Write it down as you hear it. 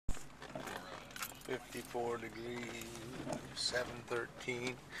54 degrees,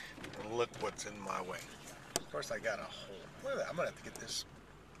 713, and look what's in my way. Of course, I got a hole. Look at that. I'm gonna have to get this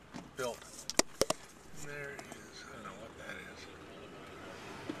built. There is, I don't know what that is.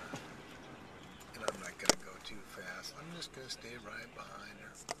 And I'm not gonna go too fast. I'm just gonna stay right behind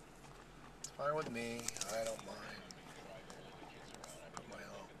her. It's fine with me. I don't mind. Put my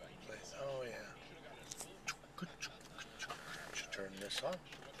whole place. Oh yeah. Should turn this on.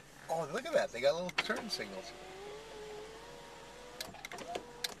 Oh, look at that. They got little turn signals.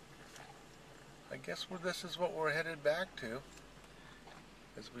 I guess this is what we're headed back to,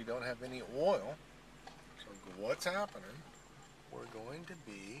 is we don't have any oil. So what's happening? We're going to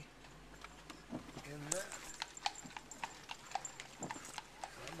be in that.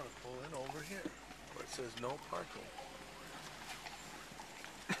 I'm going to pull in over here where it says no parking.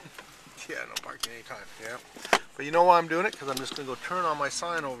 Yeah, no parking anytime. Yeah. But you know why I'm doing it? Because I'm just going to go turn on my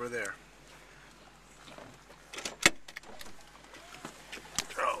sign over there.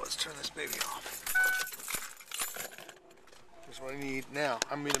 Oh, let's turn this baby off. Here's what I need. Now,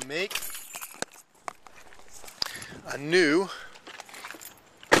 I'm going to make a new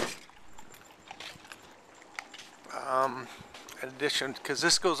addition, because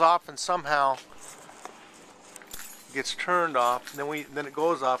this goes off and somehow gets turned off, and then it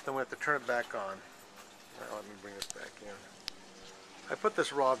goes off, then we have to turn it back on. Now, let me bring this back in. I put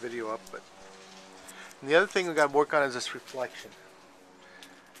this raw video up, but and the other thing we got to work on is this reflection.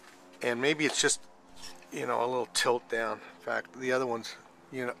 And maybe it's just, you know, a little tilt down. In fact, the other ones,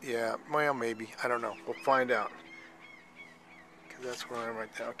 you know, yeah, well, maybe. I don't know. We'll find out. Because that's where I am right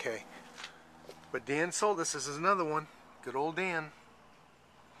now. Okay. But Dan sold this. This is another one. Good old Dan.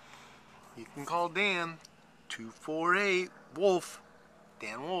 You can call Dan. 248 Wolf.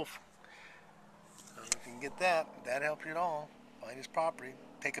 Dan Wolf. I don't know if you can get that. That helps you at all. Find his property.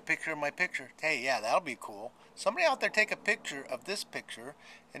 Take a picture of my picture. Hey, yeah, that'll be cool. Somebody out there take a picture of this picture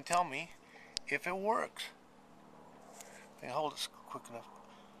and tell me if it works. They hold it quick enough.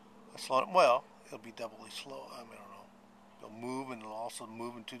 Slow it. Well, it'll be doubly slow. I mean, I don't know. It'll move and it'll also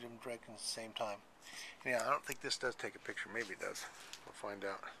move in two different directions at the same time. Yeah, I don't think this does take a picture. Maybe it does. We'll find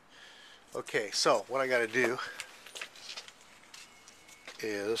out. Okay, so what I got to do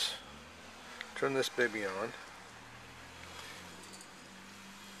is turn this baby on.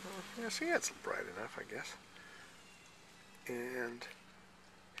 Yeah, see, it's bright enough, I guess. And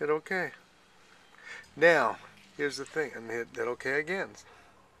hit OK. Now, here's the thing. And hit OK again.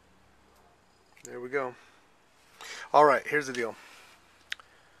 There we go. Alright, here's the deal.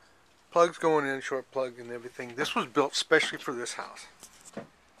 Plugs going in, short plug and everything. This was built specially for this house.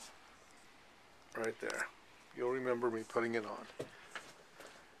 Right there. You'll remember me putting it on.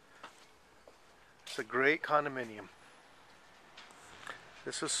 It's a great condominium.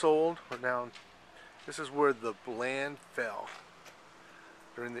 This is sold. We're down. This is where the land fell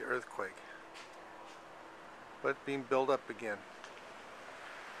during the earthquake. But being built up again.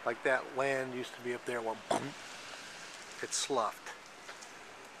 Like that land used to be up there. Well, boom, it's sloughed.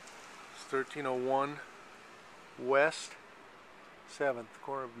 It's 1301 West 7th,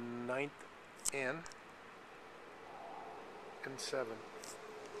 corner of 9th and 7th.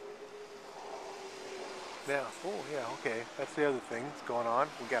 Now, oh yeah, okay, that's the other thing that's going on.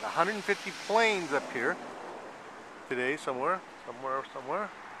 We got 150 planes up here today, somewhere.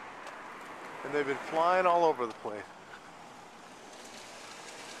 And they've been flying all over the place.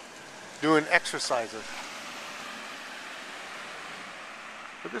 Doing exercises.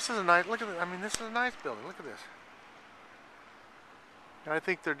 But this is a nice, look at it, I mean, this is a nice building, look at this. And I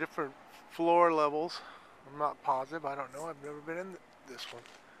think they're different floor levels. I'm not positive, I don't know, I've never been in this one,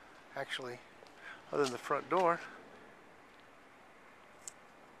 actually. Other than the front door.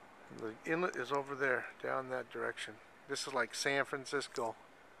 And the inlet is over there, down that direction. This is like San Francisco.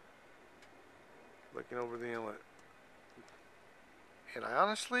 Looking over the inlet. And I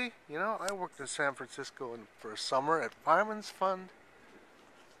honestly, you know, I worked in San Francisco for a summer at Fireman's Fund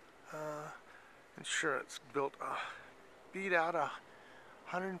Insurance. Beat out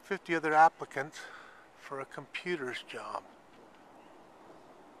 150 other applicants for a computer's job.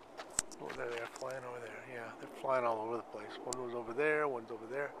 Oh, there they are flying over there. Yeah, they're flying all over the place. One was over there, one's over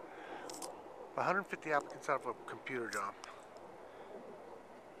there. 150 applicants out of a computer job.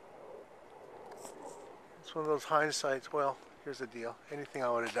 It's one of those hindsights. Well, here's the deal. Anything I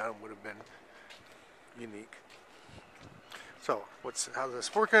would have done would have been unique. So, how's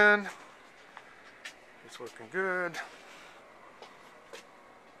this working? It's working good.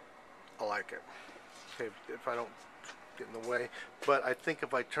 I like it. Okay, if I don't get in the way, but I think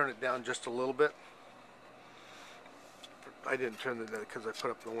if I turn it down just a little bit, I didn't turn it down because I put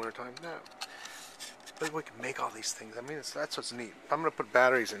up in the winter time. No, But we can make all these things. I mean, that's what's neat. I'm going to put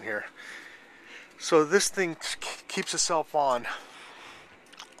batteries in here. So this thing keeps itself on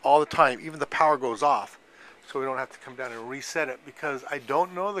all the time. Even the power goes off. So we don't have to come down and reset it, because I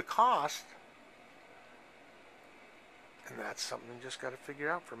don't know the cost. And that's something you just got to figure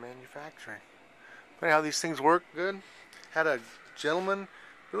out for manufacturing. But anyhow, these things work good. Had a gentleman,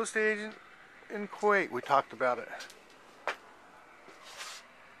 real estate agent in Kuwait. We talked about it.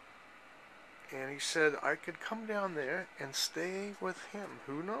 And he said I could come down there and stay with him.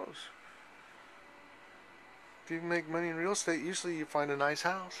 Who knows? If you make money in real estate, usually you find a nice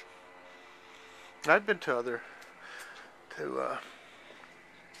house. I've been to other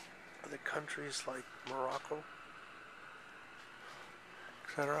countries like Morocco,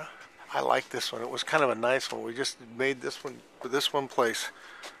 etc. I like this one. It was kind of a nice one. We just made this one for this one place.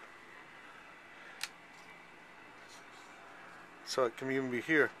 So it can even be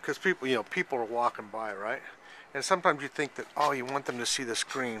here, because people are walking by, right? And sometimes you think that, oh, you want them to see the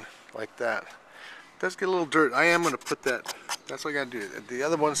screen like that. It does get a little dirt. I am going to put that. That's what I got to do. The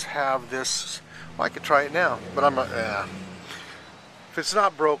other ones have this. Well, I could try it now, but I'm not. If it's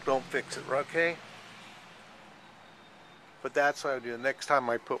not broke, don't fix it, okay? But that's what I do. The next time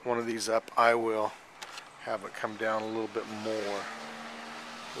I put one of these up, I will have it come down a little bit more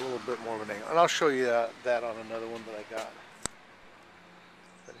of an angle. And I'll show you that on another one that I got.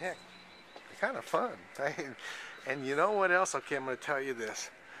 But heck, they're kind of fun. And you know what else? Okay, I'm going to tell you this.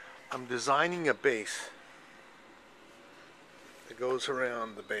 I'm designing a base that goes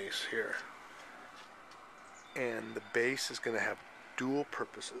around the base here. And the base is going to have dual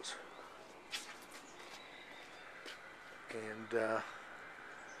purposes. And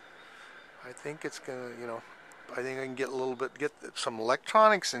I think it's going to, I think I can get some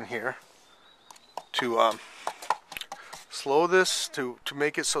electronics in here to slow this, to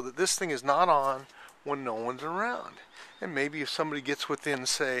make it so that this thing is not on when no one's around. And maybe if somebody gets within,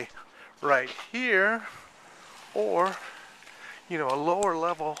 say, right here, or, a lower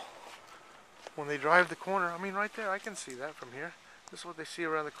level when they drive the corner. I mean, right there, I can see that from here. This is what they see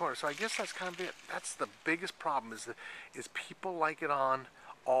around the corner. So I guess that's kind of it. That's the biggest problem, is people like it on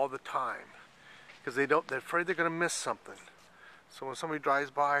all the time. Because they're afraid they're going to miss something. So when somebody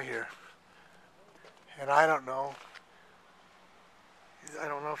drives by here, and I don't know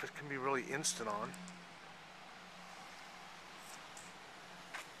if it can be really instant on.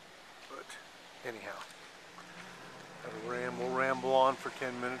 But anyhow, we'll ramble on for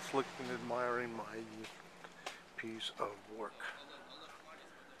 10 minutes, looking and admiring my piece of work.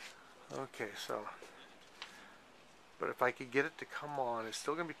 Okay, so, but if I could get it to come on, it's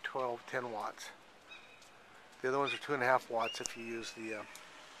still going to be 10 watts. The other ones are 2.5 watts if you use the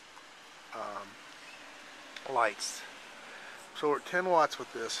lights. So we're at 10 watts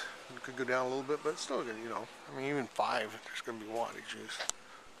with this. It could go down a little bit, but it's still good, I mean, even 5, there's going to be wattage use.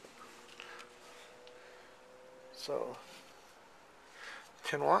 So,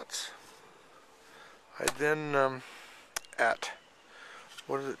 10 watts. I then, at,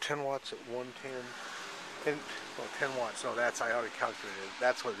 10 watts at 110. 10 watts. No, I already calculated it.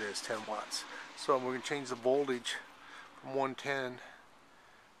 That's what it is, 10 watts. So we're going to change the voltage from 110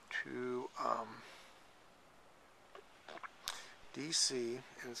 to DC,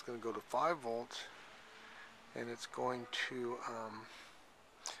 and it's going to go to 5 volts, and it's going to,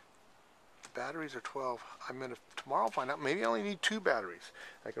 the batteries are 12. I'm going to, tomorrow, find out, maybe I only need 2 batteries.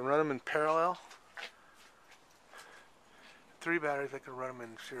 I can run them in parallel. 3 batteries, I can run them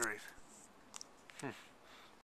in series.